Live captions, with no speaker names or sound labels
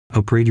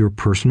Upgrade your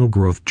personal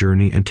growth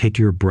journey and take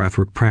your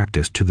breathwork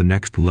practice to the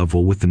next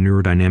level with the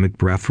Neurodynamic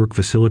Breathwork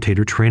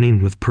Facilitator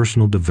Training with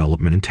Personal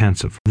Development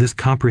Intensive. This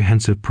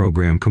comprehensive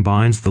program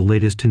combines the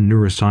latest in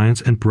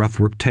neuroscience and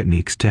breathwork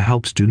techniques to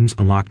help students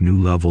unlock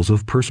new levels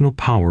of personal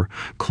power,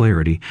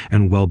 clarity,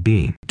 and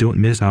well-being. Don't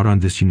miss out on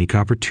this unique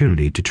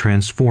opportunity to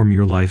transform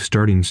your life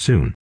starting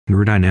soon.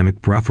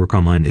 Neurodynamic Breathwork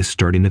Online is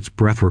starting its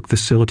Breathwork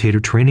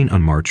Facilitator Training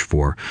on March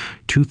 4,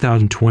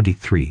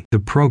 2023. The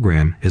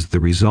program is the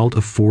result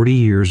of 40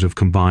 years of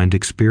combined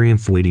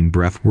experience leading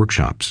breath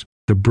workshops.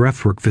 The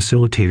Breathwork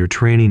Facilitator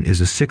Training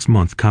is a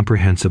 6-month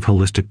comprehensive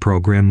holistic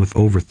program with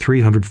over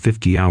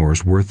 350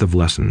 hours worth of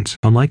lessons.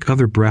 Unlike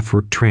other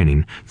breathwork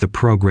training, the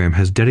program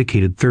has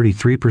dedicated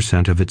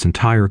 33% of its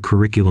entire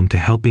curriculum to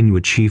helping you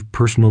achieve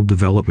personal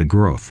development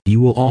growth. You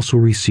will also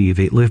receive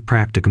 8 live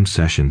practicum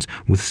sessions,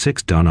 with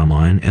 6 done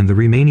online and the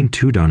remaining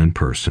 2 done in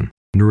person.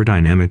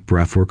 Neurodynamic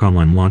Breathwork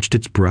Online launched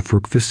its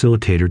Breathwork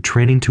Facilitator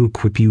Training to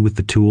equip you with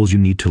the tools you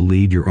need to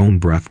lead your own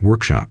breath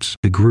workshops.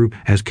 The group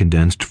has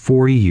condensed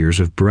 40 years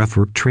of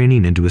breathwork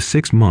training into a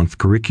 6-month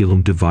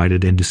curriculum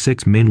divided into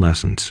 6 main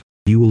lessons.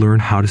 You will learn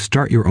how to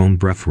start your own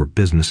breathwork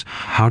business,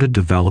 how to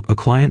develop a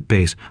client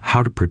base,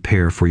 how to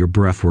prepare for your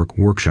breathwork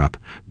workshop,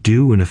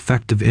 do an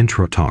effective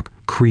intro talk,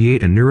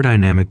 create a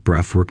neurodynamic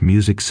breathwork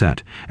music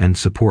set, and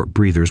support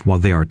breathers while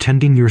they are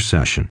attending your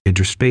session.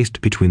 Interspaced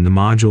between the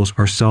modules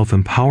are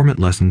self-empowerment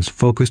lessons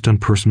focused on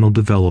personal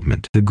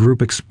development. The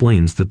group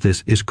explains that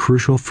this is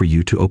crucial for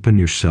you to open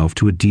yourself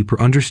to a deeper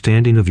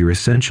understanding of your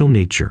essential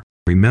nature.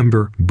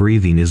 Remember,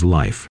 breathing is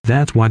life.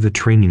 That's why the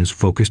training is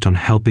focused on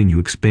helping you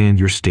expand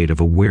your state of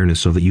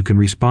awareness so that you can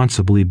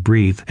responsibly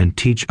breathe and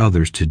teach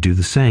others to do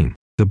the same.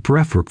 The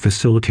Breathwork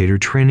Facilitator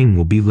Training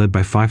will be led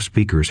by 5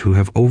 speakers who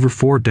have over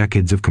 4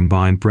 decades of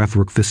combined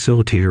breathwork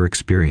facilitator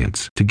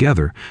experience.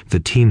 Together, the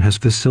team has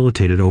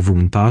facilitated over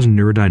 1,000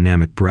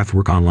 neurodynamic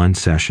breathwork online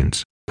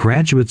sessions.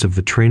 Graduates of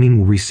the training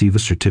will receive a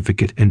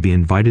certificate and be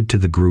invited to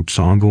the group's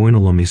ongoing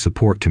alumni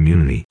support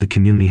community. The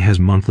community has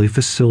monthly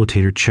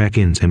facilitator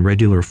check-ins and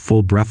regular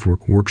full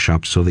breathwork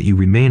workshops so that you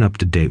remain up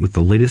to date with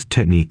the latest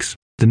techniques.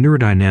 The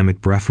Neurodynamic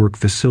Breathwork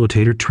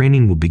Facilitator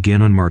Training will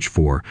begin on March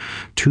 4,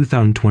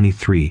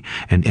 2023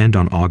 and end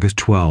on August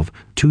 12,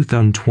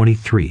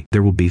 2023.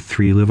 There will be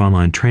 3 live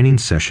online training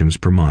sessions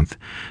per month,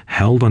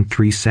 held on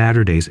 3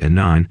 Saturdays at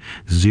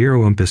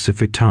 9:00 a.m.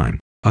 Pacific Time.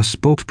 A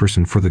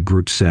spokesperson for the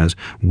group says,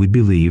 "We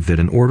believe that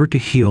in order to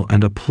heal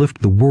and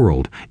uplift the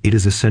world, it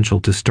is essential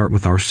to start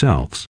with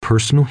ourselves.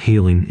 Personal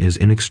healing is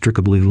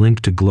inextricably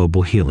linked to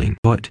global healing.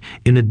 But,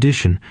 in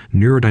addition,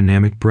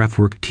 neurodynamic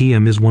breathwork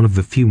TM is one of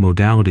the few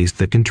modalities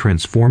that can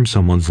transform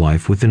someone's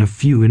life within a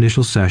few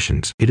initial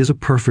sessions. It is a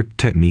perfect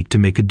technique to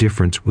make a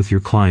difference with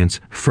your clients,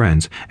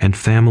 friends, and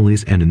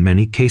families, and in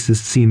many cases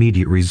see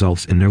immediate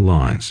results in their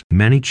lives.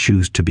 Many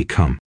choose to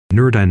become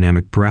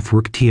Neurodynamic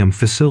Breathwork TM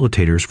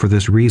facilitators for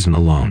this reason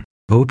alone.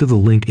 Go to the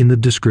link in the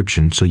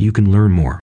description so you can learn more.